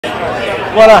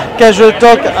Voilà, casual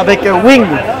talk avec Wing.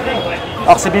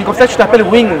 Alors c'est bien comme ça que tu t'appelles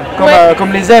Wing, comme, Ouais.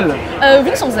 comme les ailes.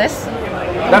 Wing sans S.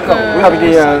 D'accord, oui, avec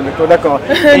des. D'accord.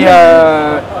 Et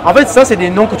en fait, ça, c'est des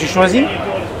noms que tu choisis.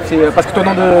 C'est parce que ton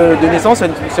nom de naissance,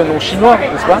 c'est un nom chinois,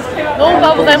 n'est-ce pas? Non,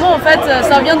 pas vraiment, en fait,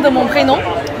 ça vient de mon prénom.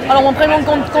 Alors mon prénom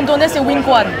cantonais c'est Wing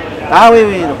Quan. Ah oui,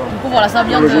 oui, d'accord. Du coup voilà, ça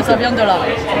vient de là.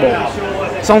 Bon.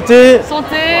 Santé.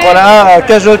 Santé. Voilà,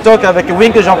 casual talk avec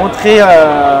Wing que j'ai rencontré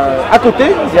à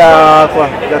côté, il y a quoi?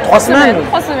 Il y a 3 semaines.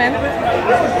 3 semaines.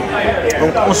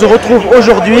 Donc on se retrouve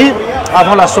aujourd'hui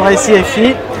avant la soirée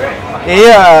CFI. Et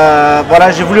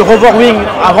voilà, j'ai voulu revoir Wing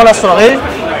avant la soirée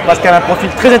parce qu'elle a un profil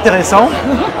très intéressant.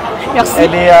 Merci.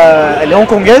 Elle est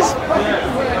hongkongaise.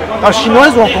 Ah,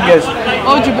 chinoise ou hongkongaise?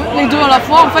 Oh, les deux à la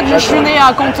fois. En fait, je suis née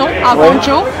à Canton, à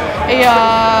Guangzhou. Et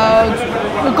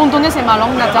le cantonais, c'est ma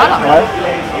langue natale. Ouais.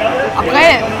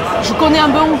 Après, je connais un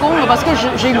peu Hong Kong parce que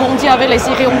j'ai grandi avec les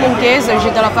séries hongkongaises.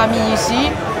 J'ai de la famille ici.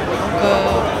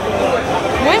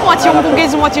 Oui, moitié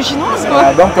hongkongaise, moitié chinoise.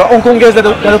 Quoi. Donc hongkongaise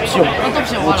d'adoption.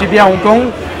 Attention, Donc voilà. tu es bien à Hong Kong.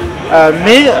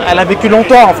 Mais elle a vécu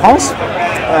longtemps en France.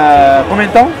 Combien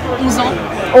de temps? 11 ans.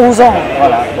 11 ans,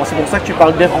 voilà. Bon, c'est pour ça que tu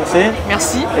parles bien français.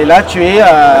 Merci. Et là, tu es.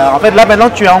 En fait, là, maintenant,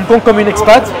 tu es à Hong Kong comme une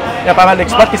expat. Il y a pas mal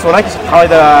d'expats qui sont là, qui travaillent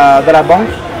dans la banque.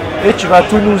 Et tu vas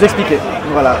tout nous expliquer.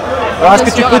 Voilà. Alors, est-ce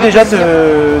que tu peux déjà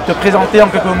te présenter en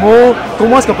quelques mots?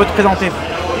 Comment est-ce qu'on peut te présenter?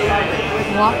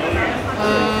 Moi,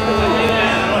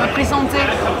 me présenter.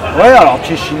 Ouais, alors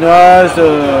tu es chinoise,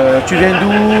 tu viens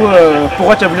d'où,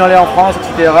 pourquoi tu as voulu aller en France,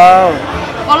 etc.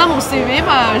 Voilà mon CV,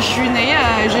 je suis née,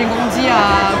 j'ai grandi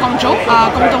à Guangzhou, à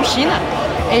Canton, Chine.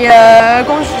 Et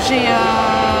quand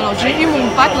j'ai eu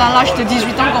mon bac à l'âge de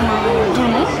 18 ans comme tout le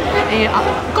monde. Et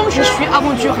comme je suis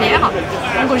aventurière,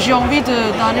 donc j'ai envie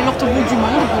d'aller à l'autre bout du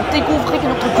monde pour découvrir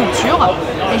notre culture.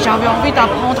 Et j'avais envie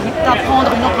d'apprendre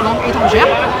une autre langue étrangère.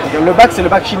 Le bac, c'est le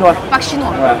bac chinois. Bac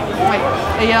chinois. Ouais. Ouais.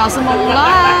 Et à ce moment-là,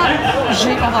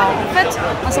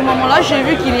 j'ai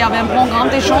vu qu'il y avait un programme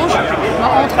d'échange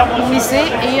entre mon lycée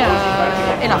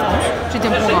et la France. C'était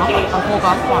un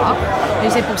programme, voilà. Et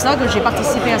c'est pour ça que j'ai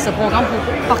participé à ce programme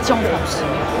pour partir en France.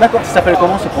 D'accord, ça s'appelle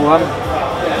comment ce programme?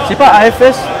 C'est pas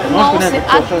AFS? Moi, Non, je connais c'est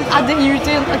ADIUT,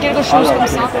 quelque chose comme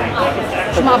ça.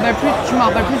 Je ne me rappelle plus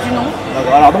du nom.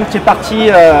 D'accord. Alors donc tu es parti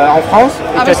en France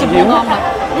et Avec ce programme-là.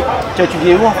 Tu as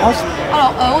étudié où en France?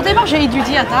 Alors, au départ, j'ai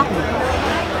étudié à Tarbes.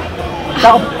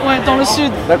 Tarbes? Ouais, dans le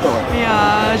sud. D'accord. Et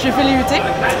j'ai fait l'IUT.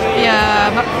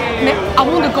 Mais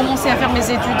avant de commencer à faire mes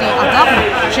études à Tarbes,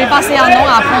 j'ai passé 1 an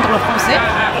à apprendre le français.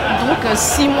 Donc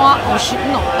 6 mois en Chine,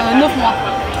 non, 9 mois.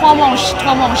 3 mois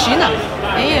en Chine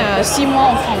et 6 mois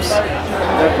en France.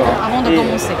 D'accord. Avant de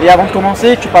commencer. Et avant de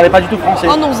commencer, tu parlais pas du tout français?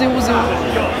 Oh non, 0.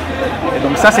 Et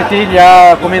donc ça, c'était il y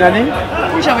a combien d'années?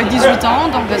 J'avais 18 ans,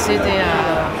 donc c'était...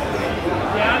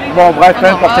 Bon, bref,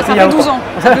 ça fait 12 ans.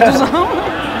 Ça fait 12 ans.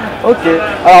 Ok.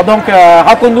 Alors donc,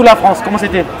 raconte-nous la France, comment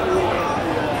c'était?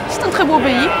 C'est un très beau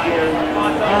pays.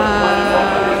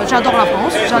 J'adore la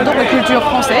France, j'adore la culture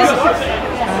française.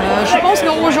 Je pense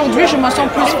qu'aujourd'hui, je me sens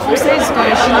plus française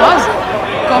que chinoise.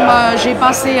 Comme j'ai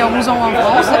passé 11 ans en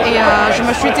France et je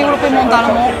me suis développée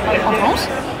mentalement en France.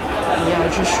 Et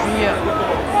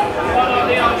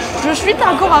je suis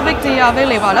d'accord avec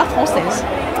les valeurs françaises.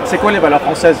 C'est quoi les valeurs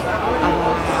françaises?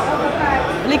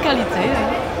 L'égalité.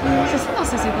 C'est ça, non,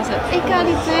 c'est pas ça.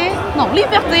 Égalité. Non,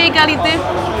 liberté, égalité.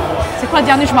 C'est quoi le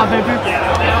dernier? Je ne m'en rappelle plus.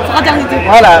 Fraternité.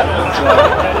 Voilà.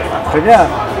 Très bien.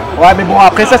 Ouais, mais bon,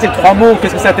 après ça, c'est 3 mots.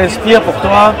 Qu'est-ce que ça t'inspire pour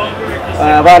toi?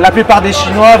 Voilà, la plupart des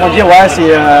Chinois vont dire ouais,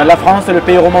 c'est la France, c'est le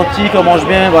pays romantique, on mange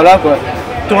bien, voilà quoi.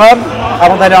 Toi,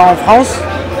 avant d'aller en France,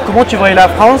 comment tu voyais la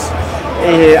France?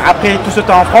 Et après tout ce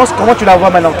temps en France, comment tu la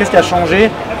vois maintenant? Qu'est-ce qui a changé?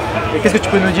 Et qu'est-ce que tu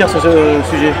peux nous dire sur ce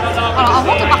sujet? Alors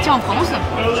avant de partir en France,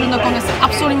 je ne connaissais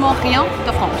absolument rien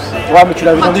de France. Ouais, mais tu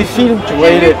l'as vu dans des films, tu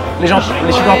voyais les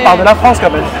Chinois parlent de la France quand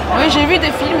même. Oui, j'ai vu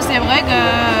des films, c'est vrai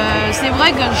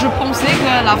que je pensais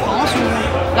que la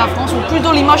France, ou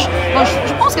plutôt l'image,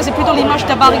 je pense que c'est plutôt l'image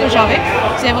de Paris que j'avais.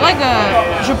 C'est vrai que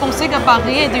je pensais que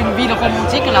Paris était une ville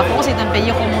romantique, que la France est un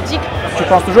pays romantique. Tu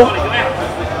penses toujours?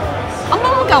 Ah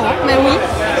non, carrément, mais oui,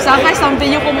 ça reste un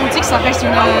pays romantique,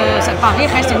 Paris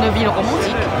reste une ville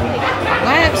romantique.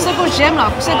 Ouais, ce que j'aime en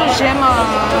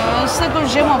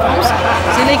France,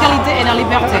 c'est l'égalité et la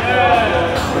liberté.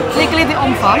 L'égalité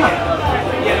homme-femme.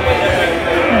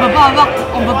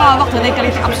 On ne peut pas avoir de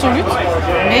l'égalité absolue,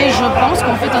 mais je pense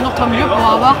qu'on fait de notre mieux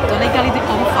pour avoir de l'égalité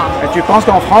homme-femme. Et tu penses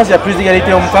qu'en France, il y a plus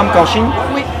d'égalité homme-femme qu'en Chine?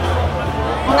 Oui,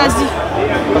 en Asie.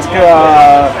 Parce que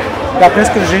d'après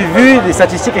ce que j'ai vu, des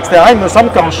statistiques, etc., il me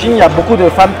semble qu'en Chine, il y a beaucoup de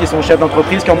femmes qui sont chefs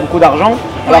d'entreprise, qui ont beaucoup d'argent,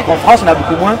 alors qu'en France, on a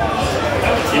beaucoup moins.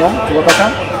 Non? Tu vois pas ça?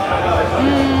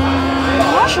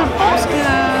 Moi, je pense que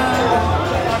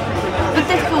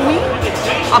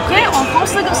Après, en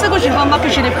France, ce que j'ai remarqué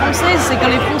chez les Françaises, c'est que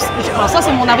les Françaises, alors ça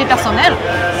c'est mon avis personnel,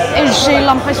 et j'ai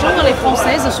l'impression que les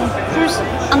Françaises sont plus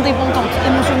indépendantes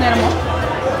émotionnellement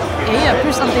et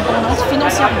plus indépendantes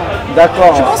financièrement.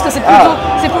 D'accord. Je pense que c'est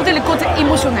plutôt le côté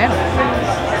émotionnel,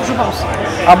 je pense.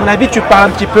 À mon avis, tu parles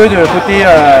un petit peu de côté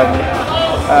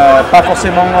pas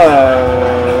forcément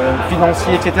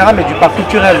financier, etc., mais du part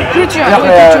culturel. Culturel.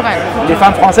 Les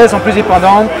femmes françaises sont plus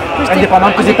indépendantes,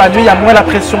 plus épanouies, il y a moins la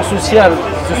pression sociale.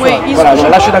 Oui, voilà,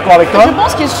 là je suis d'accord avec toi. Je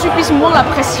pense qu'ils subissent moins la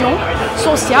pression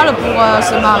sociale pour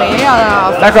se marier,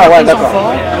 faire des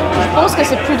enfants. Je pense que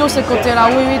c'est plutôt ce côté-là.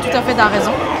 Oui, tout à fait, tu as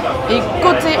raison. Et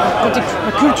côté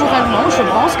culturellement, je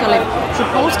pense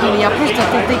qu'il y a plus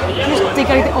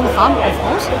d'égalité hommes-femmes en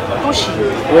France qu'en Chine.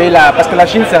 Oui, parce que la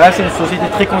Chine, c'est vrai, c'est une société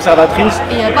très conservatrice.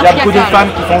 Il y a beaucoup de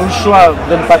femmes qui font le choix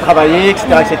de ne pas travailler, etc.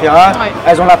 etc. Ouais.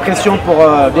 Elles ont la pression pour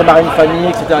démarrer une famille,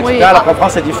 etc. Oui, alors qu'en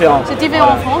France, c'est différent. C'est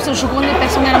différent en France.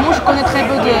 Personnellement, je connais très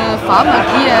peu de femmes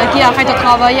qui arrêtent de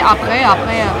travailler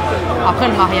après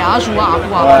le mariage ou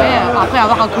après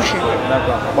avoir accouché.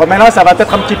 D'accord. Bon, maintenant, ça va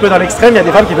peut-être un petit peu dans l'extrême. Il y a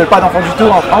des femmes qui ne veulent pas d'enfants du tout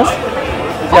en France.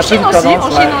 En Chine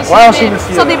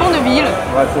aussi, ça dépend de ville.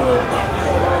 Ouais,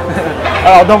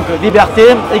 alors donc,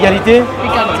 liberté, égalité.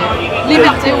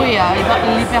 Liberté, oui,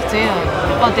 liberté,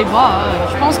 pas débat.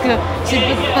 Je pense que c'est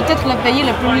peut-être le pays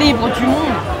le plus libre du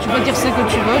monde. Tu peux dire ce que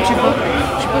tu veux, tu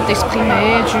peux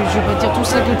t'exprimer, tu peux dire tout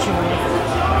ce que tu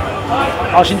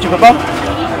veux. En Chine, tu peux pas?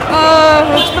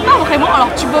 Tu peux pas vraiment. Alors,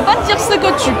 tu peux pas dire ce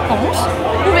que tu penses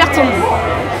ouvertement.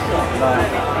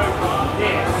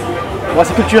 Bon,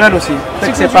 c'est culturel aussi.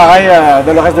 Peut-être que c'est pareil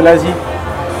dans le reste de l'Asie.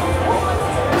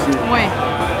 Oui,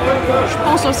 je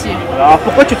pense aussi. Alors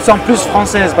pourquoi tu te sens plus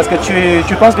française? Parce que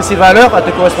tu penses que ces valeurs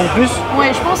te correspondent plus? Oui,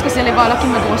 je pense que c'est les valeurs qui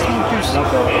me correspondent plus.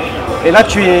 D'accord. Et là,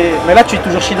 tu es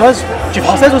toujours chinoise? Tu es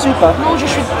française aussi ou pas? Non, je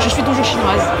suis toujours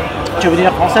chinoise. Tu veux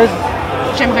devenir française?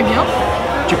 J'aimerais bien.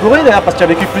 Tu pourrais d'ailleurs, parce que tu as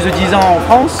vécu plus de 10 ans en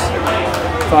France.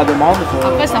 Faire la demande.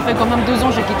 Après, ça fait quand même 2 ans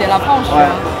que j'ai quitté la France. Ouais.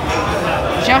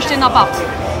 J'ai acheté un appart.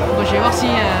 Donc je vais voir si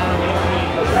je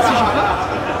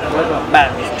peux. Bah,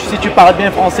 si tu parles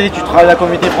bien français, tu travailles dans la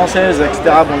communauté française,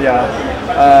 etc. Bon,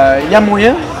 il y a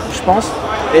moyen, je pense.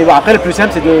 Et bon, après, le plus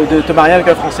simple, c'est de te marier avec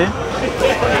un Français.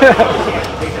 Donc,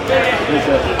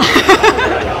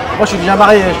 moi, je suis déjà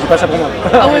marié, je dis pas ça pour moi.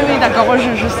 Ah oui, d'accord,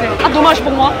 je sais. Ah, dommage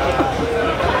pour moi.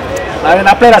 Il y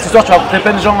en a plein là, ce soir, tu vas rencontrer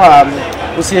plein de gens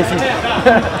au CFI.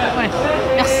 Ouais.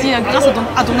 Merci, grâce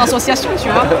à ton association, tu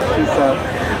vois. C'est ça.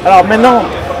 Alors maintenant,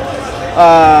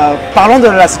 parlons de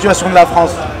la situation de la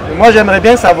France. Moi, j'aimerais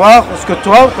bien savoir ce que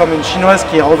toi, comme une Chinoise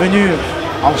qui est revenue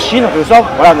en Chine, en quelque sorte,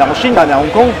 voilà, on est en Chine, on est à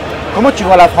Hong Kong, comment tu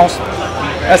vois la France?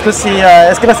 Est-ce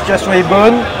que la situation est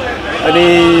bonne?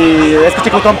 Est-ce que tu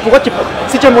es contente?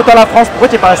 Si tu aimes autant la France, pourquoi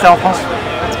tu n'es pas resté en France?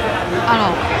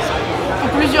 Alors,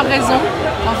 pour plusieurs raisons.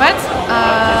 En fait,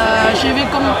 j'ai vu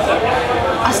comme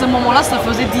à ce moment-là, ça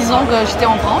faisait 10 ans que j'étais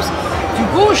en France. Du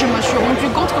coup, je me suis rendu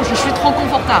compte que je suis trop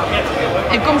confortable.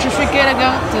 Et comme je suis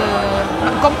quelqu'un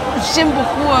comme j'aime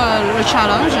beaucoup le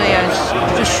challenge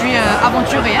et je suis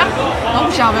aventurière,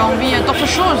 donc j'avais envie d'autre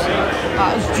chose.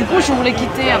 Du coup, je voulais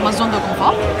quitter ma zone de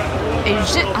confort. Et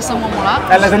à ce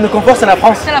moment-là... La zone de confort, c'est la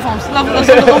France? C'est la France. La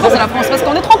zone de confort, c'est la France. Parce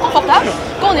qu'on est trop confortable.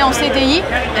 Quand on est en CDI,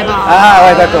 eh ben,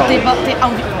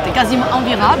 t'es quasiment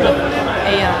invirable.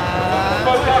 Et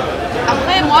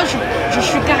après, moi, je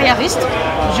suis carriériste.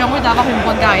 J'ai envie d'avoir une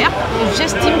bonne carrière. Et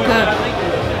j'estime que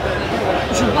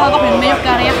je peux avoir une meilleure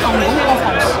carrière en Hong Kong qu'en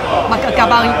France, qu'à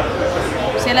Paris.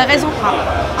 C'est la raison.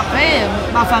 Après,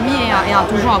 ma famille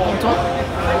est toujours à Canton.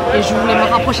 Et je voulais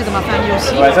me rapprocher de ma famille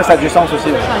aussi. Ouais, ça a du sens aussi.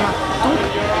 Ouais. Donc,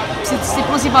 c'est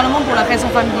principalement pour la raison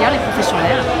familiale et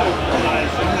professionnelle.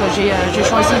 Donc, j'ai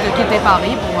choisi de quitter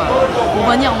Paris pour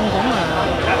venir à Hong Kong,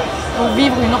 pour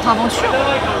vivre une autre aventure.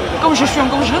 Comme je suis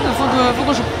encore jeune, il faut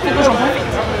que j'en profite.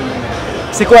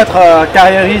 C'est quoi être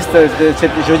carriériste?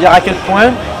 Je veux dire, à quel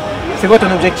point? C'est quoi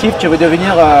ton objectif? Tu veux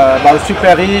devenir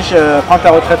super riche, prendre ta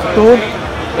retraite tôt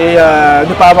et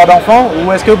ne pas avoir d'enfants,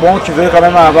 ou est-ce que tu veux quand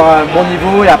même avoir un bon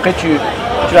niveau et après tu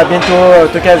vas bientôt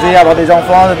te caser, avoir des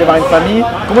enfants, démarrer une famille?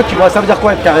 Comment tu vois ça? Veut dire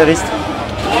quoi être carriériste?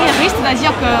 Carriériste,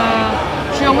 c'est-à-dire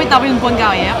que j'ai envie d'avoir une bonne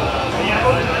carrière,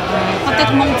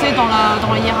 peut-être monter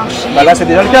dans la hiérarchie. Là c'est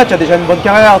déjà le cas, tu as déjà une bonne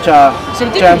carrière, tu as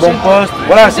un bon poste,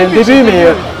 voilà c'est le début, mais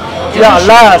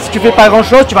là si tu fais pas grand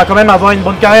chose, tu vas quand même avoir une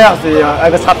bonne carrière,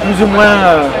 elle sera plus ou moins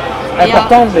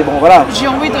importante, mais bon voilà. J'ai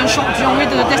envie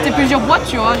de tester plusieurs boîtes,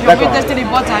 tu vois. J'ai envie de tester les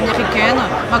boîtes américaines.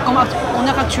 En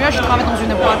heure actuelle, je travaille dans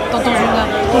une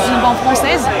banque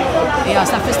française. Et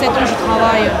ça fait 7 ans que je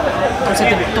travaille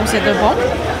dans cette banque.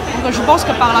 Donc je pense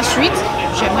que par la suite,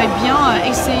 j'aimerais bien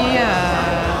essayer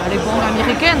les banques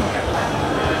américaines.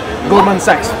 Goldman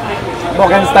Sachs.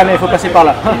 Morgan Stanley, il faut passer par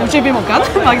là. JP Morgan,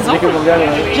 par exemple. JP Morgan,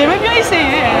 J'aimerais bien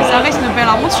essayer, ça reste une belle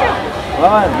aventure. Ouais,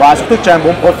 ouais. Bah, surtout que tu as un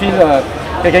bon profil,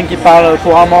 quelqu'un qui parle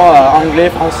couramment anglais,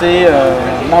 français,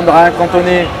 mandarin,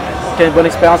 cantonais, qui a une bonne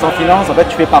expérience en finance. En fait,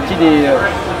 tu fais partie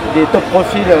des top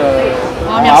profils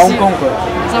à Hong Kong. Quoi.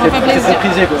 Ça me fait plaisir. C'est très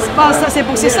prisé.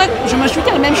 C'est ça que je me suis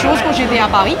dit la même chose quand j'étais à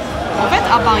Paris. En fait,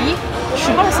 à Paris, je ne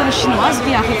suis pas la seule chinoise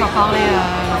qui arrive à parler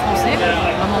le français,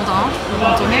 le mandarin, le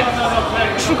cantonais.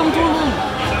 Je suis comme tout le monde.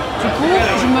 Du coup,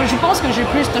 je pense que j'ai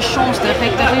plus de chances de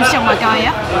réussir ma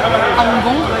carrière à Hong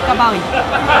Kong qu'à Paris.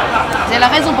 C'est la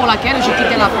raison pour laquelle j'ai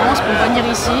quitté la France pour venir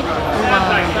ici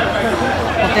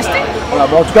pour tester. Voilà,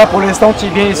 bon, en tout cas, pour l'instant, tu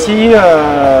viens ici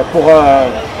pour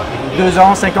 2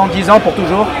 ans, 5 ans, 10 ans, pour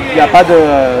toujours. Il n'y a pas de.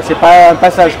 C'est pas un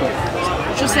passage. Quoi.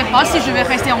 Je ne sais pas si je vais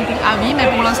rester en Hong Kong à vie, mais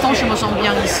pour l'instant, je me sens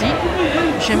bien ici.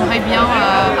 J'aimerais bien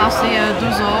passer 2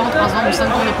 ans, 3 ans ou 5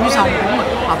 ans de plus à Hong Kong.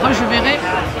 Après, je verrai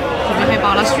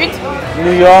par la suite.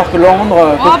 New York,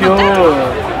 Londres, Tokyo,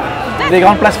 des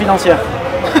grandes places financières.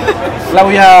 là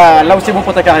où c'est bon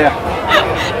pour ta carrière.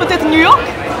 Peut-être New York.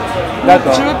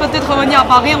 D'accord. Je vais peut-être revenir à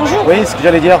Paris un jour. Oui, c'est ce que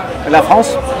j'allais dire. La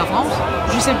France. La France,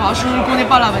 je sais pas, je ne connais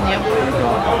pas l'avenir.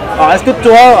 Alors, est-ce que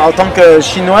toi, en tant que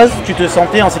chinoise, tu te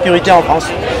sentais en sécurité en France?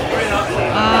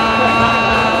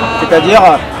 C'est-à-dire,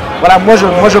 voilà, moi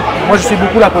je suis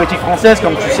beaucoup la politique française,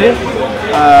 comme tu sais.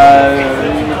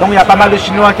 Donc il y a pas mal de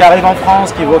Chinois qui arrivent en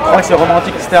France, qui croient que c'est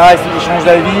romantique, etc. Ils changent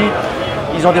d'avis,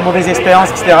 ils ont des mauvaises expériences,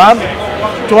 etc.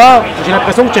 Toi, j'ai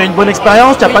l'impression que tu as eu une bonne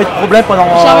expérience, tu n'as pas eu de problème pendant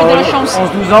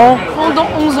 11-12 ans. Pendant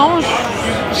 11 ans,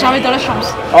 j'avais de la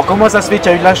chance. Alors comment ça se fait? Tu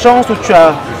as eu de la chance ou tu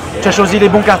as choisi les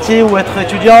bons quartiers ou être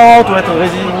étudiante ou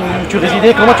tu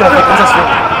résidais? Comment tu as fait? Comment ça se fait?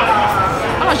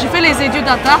 Alors, j'ai fait les études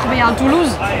à Tarbes et à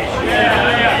Toulouse.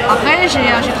 Après,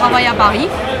 j'ai travaillé à Paris.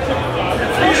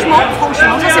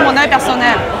 Franchement, ça c'est mon avis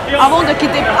personnel. Avant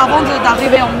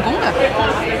d'arriver à Hong Kong,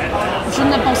 je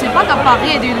ne pensais pas qu'à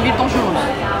Paris était une ville dangereuse.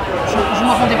 Je ne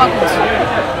me rendais pas compte.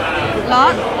 Là,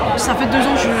 ça fait 2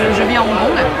 ans que je vis à Hong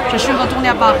Kong. Je suis retournée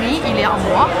à Paris il y a un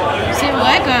mois. C'est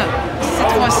vrai que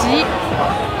cette fois-ci,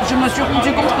 je me suis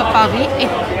rendu compte que Paris est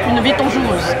une ville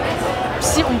dangereuse.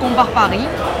 Si on compare Paris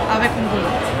avec Hong Kong.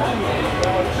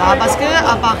 Parce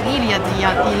qu'à Paris, il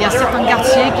y a certains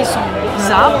quartiers qui sont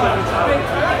bizarres.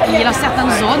 Il y a certaines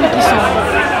zones qui sont,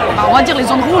 on va dire les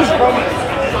zones rouges.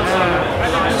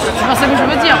 Tu vois ce que je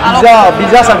veux dire?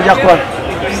 Bizarre, ça veut dire quoi?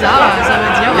 Bizarre, ça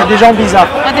veut dire... Il y a des gens bizarres.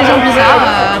 Il y a des gens bizarres.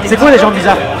 C'est quoi les gens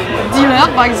bizarres? Dealers,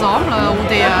 par exemple, ou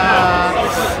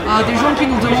des gens qui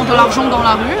nous demandent de l'argent dans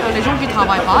la rue, les gens qui ne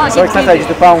travaillent pas. C'est vrai que ça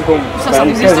n'existe pas à Hong Kong. Ça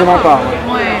n'existe quasiment pas.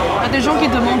 Ouais. Il y a des gens qui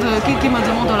me demandent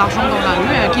de l'argent dans la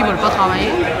rue, qui ne veulent pas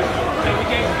travailler.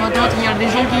 D'autres, il y a des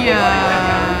gens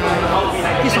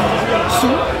qui sont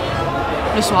sous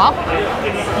le soir.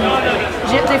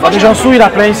 Des gens sous, il y en a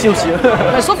plein ici aussi.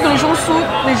 Mais sauf que les gens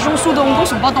sous de Hong Kong ne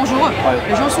sont pas dangereux. Ouais.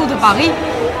 Les gens sous de Paris,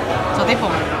 ça dépend.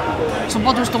 Ils ne sont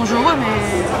pas tous dangereux, mais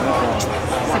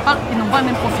ils n'ont pas le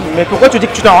même profil. Mais pourquoi tu dis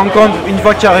que tu t'en rends compte une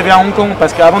fois que tu es arrivé à Hong Kong?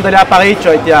 Parce qu'avant d'aller à Paris, tu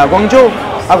as été à Guangzhou.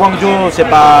 À Guangzhou, c'est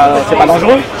pas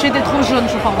dangereux? J'étais trop jeune,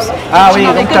 je pense. Ah oui,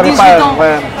 donc tu n'avais pas...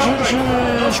 Ouais.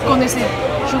 Je connaissais.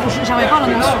 J'avais pas la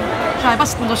notion. J'avais pas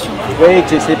cette notion. Oui,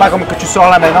 c'est pas comme que tu sors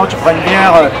là maintenant, tu prends une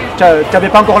bière. Tu n'avais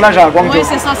pas encore l'âge à Guangzhou. Oui,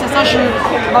 c'est ça.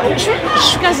 Je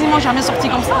suis quasiment jamais sortie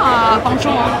comme ça à Guangzhou.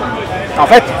 Hein. En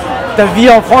fait, ta vie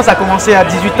en France a commencé à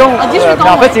 18 ans. À 18 ans, mais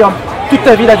en fait, toute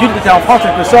ta vie d'adulte était en France, en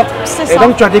quelque sorte. Et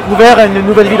donc, tu as découvert une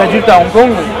nouvelle vie d'adulte à Hong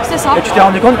Kong. C'est ça. Et tu t'es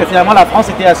rendu compte que finalement, la France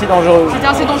était assez dangereuse. C'était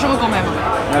assez dangereux quand même.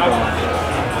 D'accord.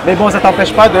 Mais bon, ça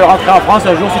t'empêche pas de rentrer en France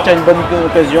un jour si tu as une bonne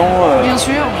occasion. Bien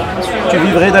sûr. Tu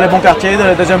vivrais dans les bons quartiers,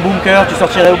 dans un bunker, tu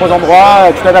sortirais aux bons endroits,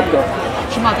 tu t'adaptes quoi.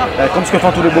 Je m'adapte. Comme ce que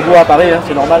font tous les bobos à Paris, hein,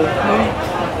 c'est normal.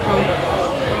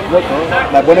 Oui.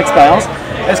 D'accord, bonne expérience.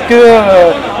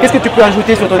 Qu'est-ce que tu peux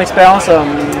ajouter sur ton expérience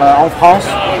en France,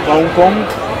 à Hong Kong?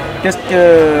 Qu'est-ce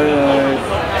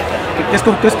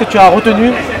que tu as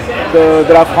retenu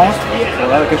de la France?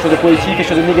 Quelque chose de positif, quelque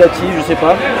chose de négatif, je sais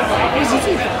pas.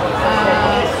 Positif.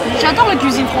 J'adore la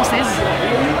cuisine française.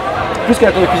 Plus que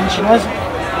la cuisine chinoise?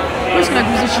 Plus que la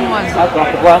cuisine chinoise. D'accord,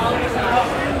 pourquoi?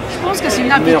 Je pense que c'est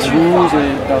une habitude.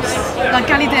 La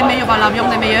qualité est meilleure, la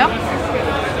viande est meilleure.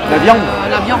 La viande?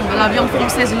 La viande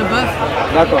française, le bœuf.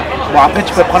 D'accord. Bon, après,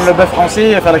 tu peux prendre le bœuf français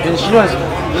et faire la cuisine chinoise.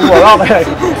 Ou alors,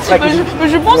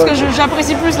 je pense que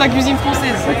j'apprécie plus la cuisine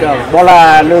française. D'accord. Bon,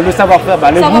 le savoir-faire,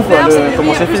 le goût,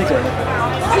 comment c'est fait.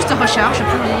 Plus de recherche,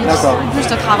 plus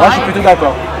de travail. Moi, je suis plutôt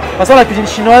d'accord. De toute façon, la cuisine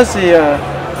chinoise,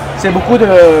 c'est beaucoup de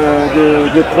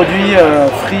produits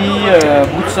frits,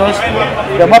 goût de sauce.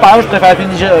 Et moi, par exemple, je préfère la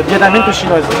cuisine vietnamienne que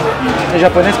chinoise. Et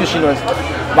japonaise que chinoise.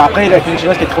 Bon, après, il y a une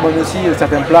chinoise qui est très bonne aussi,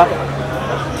 certains plats.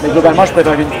 Mais globalement, je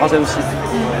préfère une française aussi.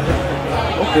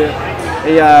 Ok.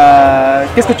 Et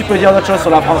qu'est-ce que tu peux dire d'autre chose sur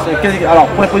la France? Alors,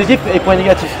 point positif et point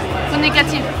négatif. Point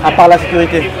négatif. À part la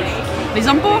sécurité. Les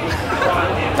impôts.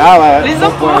 Ah ouais. Les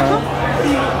impôts.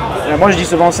 Moi, je dis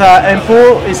souvent ça,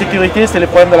 impôts et sécurité, c'est les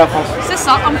problèmes de la France. C'est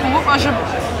ça, impôts. Moi,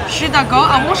 je suis d'accord.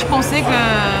 Avant, je pensais que...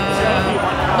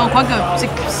 Non, quoi que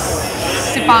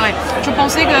c'est pareil. Je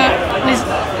pensais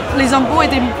que les impôts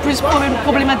étaient plus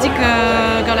problématiques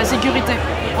que la sécurité.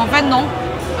 En fait, non.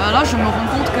 Là, je me rends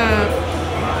compte que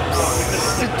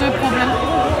c'est deux problèmes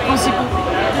principaux.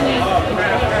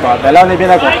 Bon, ben là, on est bien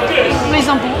d'accord. Les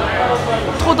impôts.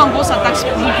 Trop d'impôts, ça taxe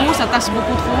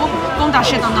beaucoup trop. Quand tu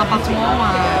achètes un appartement,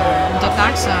 on te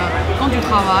taxe. Quand tu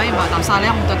travailles, tu as un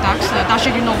salaire, on te taxe. Tu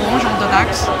achètes une orange, on te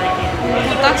taxe.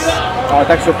 On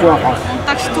taxe surtout en France. On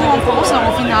taxe tout en France,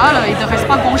 au final, il ne te reste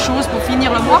pas grand-chose pour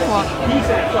finir le mois, quoi.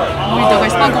 Bon, il ne te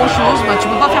reste pas grand-chose, tu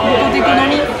ne peux pas faire beaucoup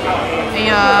d'économies. Et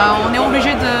on est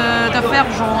obligé de faire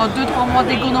genre 2-3 mois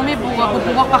d'économie pour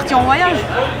pouvoir partir en voyage.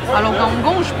 Alors qu'en Hong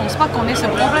Kong, je pense pas qu'on ait ce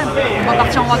problème. On va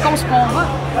partir en vacances quand on veut.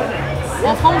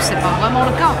 En France, c'est pas vraiment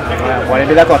le cas. Ouais, bon, allez,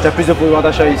 mais d'accord, tu as plus de pouvoir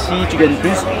d'achat ici, tu gagnes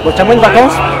plus. Bon, tu as moins de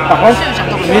vacances, par contre,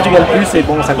 mais tu gagnes plus et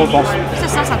bon, ça compense. C'est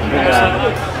ça compense.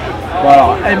 Bon,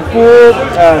 alors, impôts,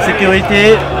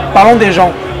 sécurité, parlons des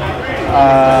gens.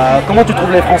 Comment tu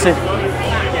trouves les Français?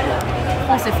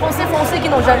 Français qui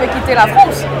n'ont jamais quitté la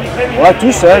France. Ouais,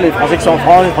 tous, les Français qui sont en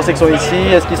France, les Français qui sont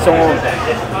ici, est-ce qu'ils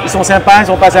sont sympas, ils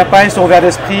sont pas sympas, ils sont ouverts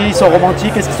d'esprit, ils sont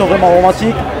romantiques, est-ce qu'ils sont vraiment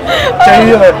romantiques?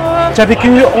 Tu as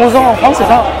vécu 11 ans en France, c'est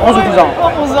ça? 11 ou 12 ans?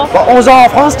 11 ans. Bon, 11 ans en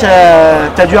France, tu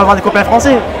as dû avoir des copains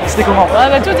français. C'était comment? Ouais,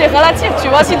 mais tout est relatif, tu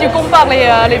vois. Si tu compares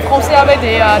les Français avec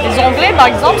des Anglais, par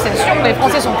exemple, c'est sûr que les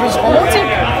Français sont plus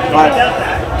romantiques. Ouais.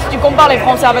 Si tu compares les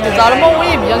Français avec des Allemands,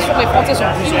 oui, bien sûr, les Français sont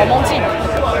plus romantiques.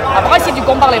 Après, si tu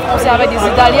compares les Français avec des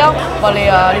Italiens,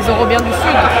 les Européens du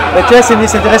Sud. Mais tu vois,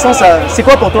 c'est intéressant ça. C'est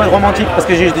quoi pour toi être romantique? Parce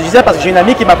que je te disais, parce que j'ai une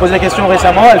amie qui m'a posé la question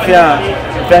récemment, elle fait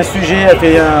un sujet, elle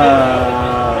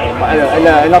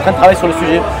est en train de travailler sur le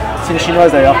sujet. C'est une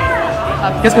chinoise d'ailleurs.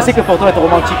 Qu'est-ce que c'est que pour toi être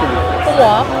romantique? Pour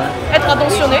moi, être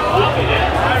attentionné,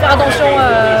 faire attention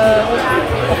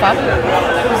aux femmes,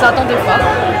 aux attentes des femmes,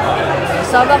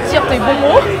 savoir dire tes bons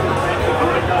mots,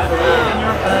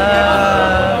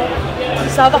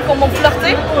 savoir comment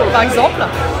flirter, par exemple,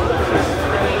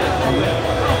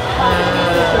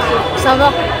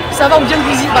 savoir bien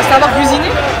cuisiner, savoir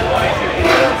cuisiner.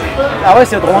 Ah ouais,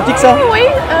 c'est romantique ça? Oui, ouais,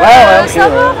 okay,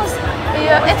 savoir et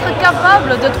être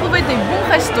capable de trouver des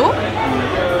bons restos.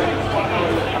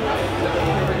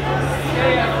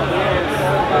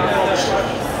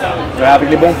 Ouais, avec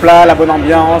les bons plats, la bonne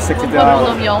ambiance, etc. La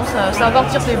bonne ambiance, savoir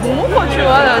dire des bons mots, quoi, tu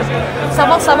vois,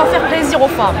 savoir faire plaisir aux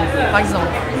femmes, par exemple.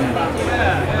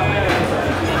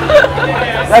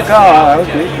 D'accord,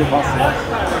 ok, je pense.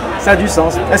 Ça a du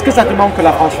sens. Est-ce que ça te manque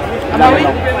la France? Ah bah oui.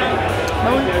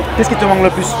 Qu'est-ce qui te manque le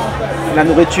plus? La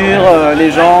nourriture,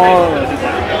 les gens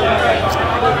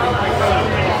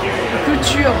La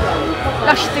culture,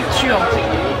 l'architecture.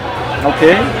 Ok.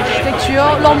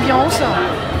 L'architecture, l'ambiance.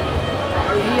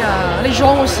 Et les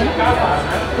gens aussi.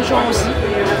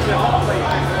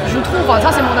 Je trouve, ça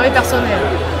c'est mon avis personnel,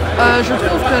 je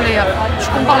trouve que je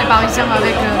compare les Parisiens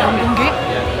avec les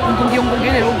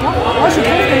Hongkongais, les locaux. Moi je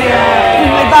trouve que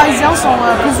les Parisiens sont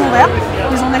plus ouverts,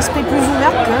 ils ont un esprit plus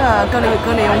ouvert que les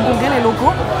Hongkongais, les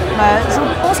locaux. Je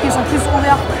pense qu'ils sont plus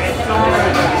ouverts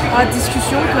à la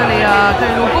discussion que les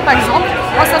locaux par exemple.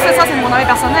 Moi ça c'est mon avis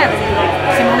personnel,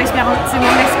 c'est mon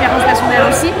expérience personnelle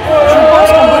aussi. Je pense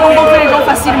qu'on peut rencontrer les gens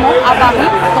facilement à Paris,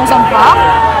 dans un bar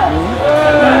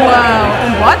ou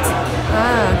en boîte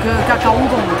qu'à Hong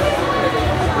Kong.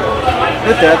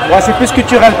 Peut-être. Ouais, c'est plus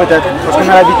culturel peut-être. Parce qu'on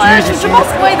a l'habitude ici. Je pense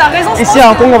que oui, t'as raison. Ici à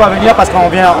Hong Kong, on va venir parce qu'on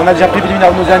a déjà prévu de venir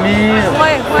avec nos amis.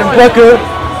 Comme quoi que.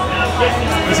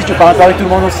 Ici, tu parles avec tout le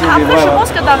monde aussi. Après, je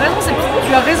pense que tu as raison.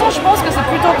 Tu as raison. Je pense que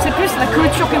c'est plus la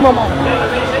culture qui me manque.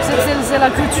 C'est la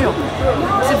culture.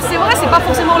 C'est vrai, c'est pas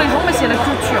forcément les gens, mais c'est la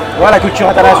culture. Ouais, la culture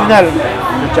internationale.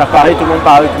 Tu as Paris, tout le monde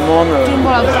parle avec tout le monde. Tout le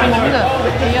monde.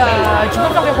 Et tu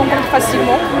peux faire des rencontres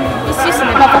facilement. Ici, ce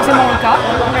n'est pas forcément le cas.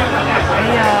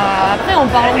 Et après, en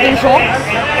parlant des gens,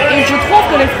 et je trouve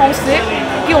que les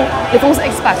Français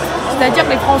expats, c'est-à-dire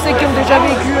les Français qui ont déjà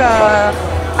vécu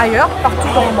ailleurs,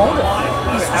 partout dans le monde,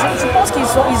 je pense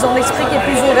qu'ils ont l'esprit qui est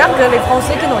plus ouvert que les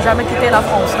Français qui n'ont jamais quitté la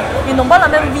France. Ils n'ont pas la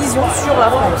même vision sur la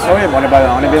France. Ah oui, bon,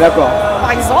 on est bien d'accord.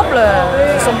 Par exemple,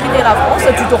 ils ont quitté la France,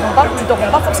 tu te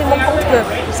rends pas forcément compte que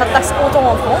ça taxe autant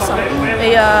en France.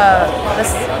 Et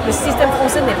le système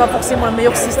français n'est pas forcément le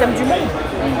meilleur système du monde.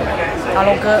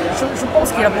 Alors que je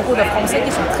pense qu'il y a beaucoup de Français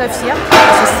qui sont très fiers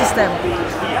de ce système.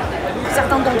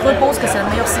 Certains d'entre eux pensent que c'est le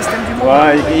meilleur système du monde.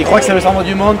 Ouais, ils croient que c'est le centre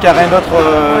du monde, qu'il n'y a rien d'autre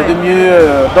de mieux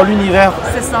dans l'univers.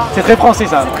 C'est ça. C'est très français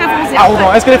ça. C'est très français.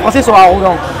 Arrogant. Est-ce que les Français sont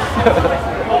arrogants? Je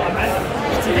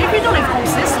dirais plutôt les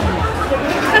Français sont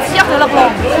très fiers de leur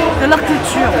langue, de leur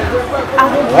culture.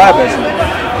 Arrogants. Ouais,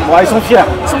 ben, ouais, ils sont fiers.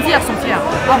 Ils sont fiers.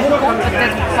 Arrogants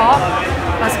peut-être pas,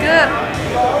 parce que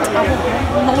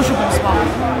arrogants, non je pense pas.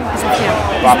 Ils sont fiers.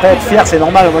 Bon, après être fier c'est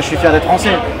normal, moi je suis fier d'être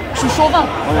français. Je suis chauvin.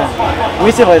 Ouais.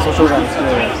 Oui c'est vrai, ils sont chauvins.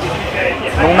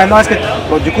 Donc maintenant,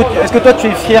 est-ce que toi tu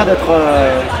es fier d'être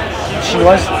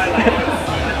chinoise?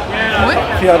 Oui,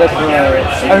 Fier d'être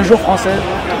un jour française?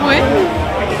 oui.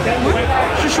 Oui,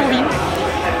 je suis chauvine.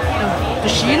 De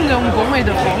Chine, de Hong Kong et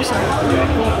de France.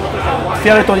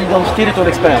 Fier de ton identité, de ton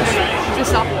expérience? C'est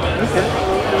ça. Ok,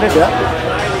 très bien.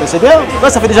 Ben, c'est bien, moi,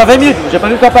 ça fait déjà 20 minutes, j'ai pas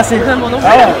vu le temps passer. Moi non plus.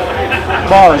 Ah ouais.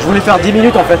 Bon, je voulais faire 10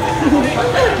 minutes en fait.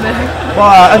 Bon,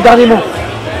 un dernier mot.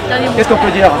 Dernier mot. Qu'est-ce qu'on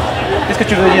peut dire? Qu'est-ce que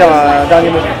tu veux dire, un dernier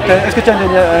mot? Est-ce que tu as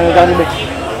un dernier mot?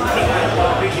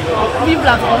 Vive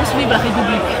la France, vive la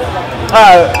République.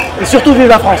 Ah, et surtout vive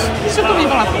la France. Surtout vive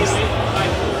la France.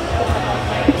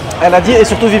 Elle a dit et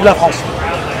surtout vive la France.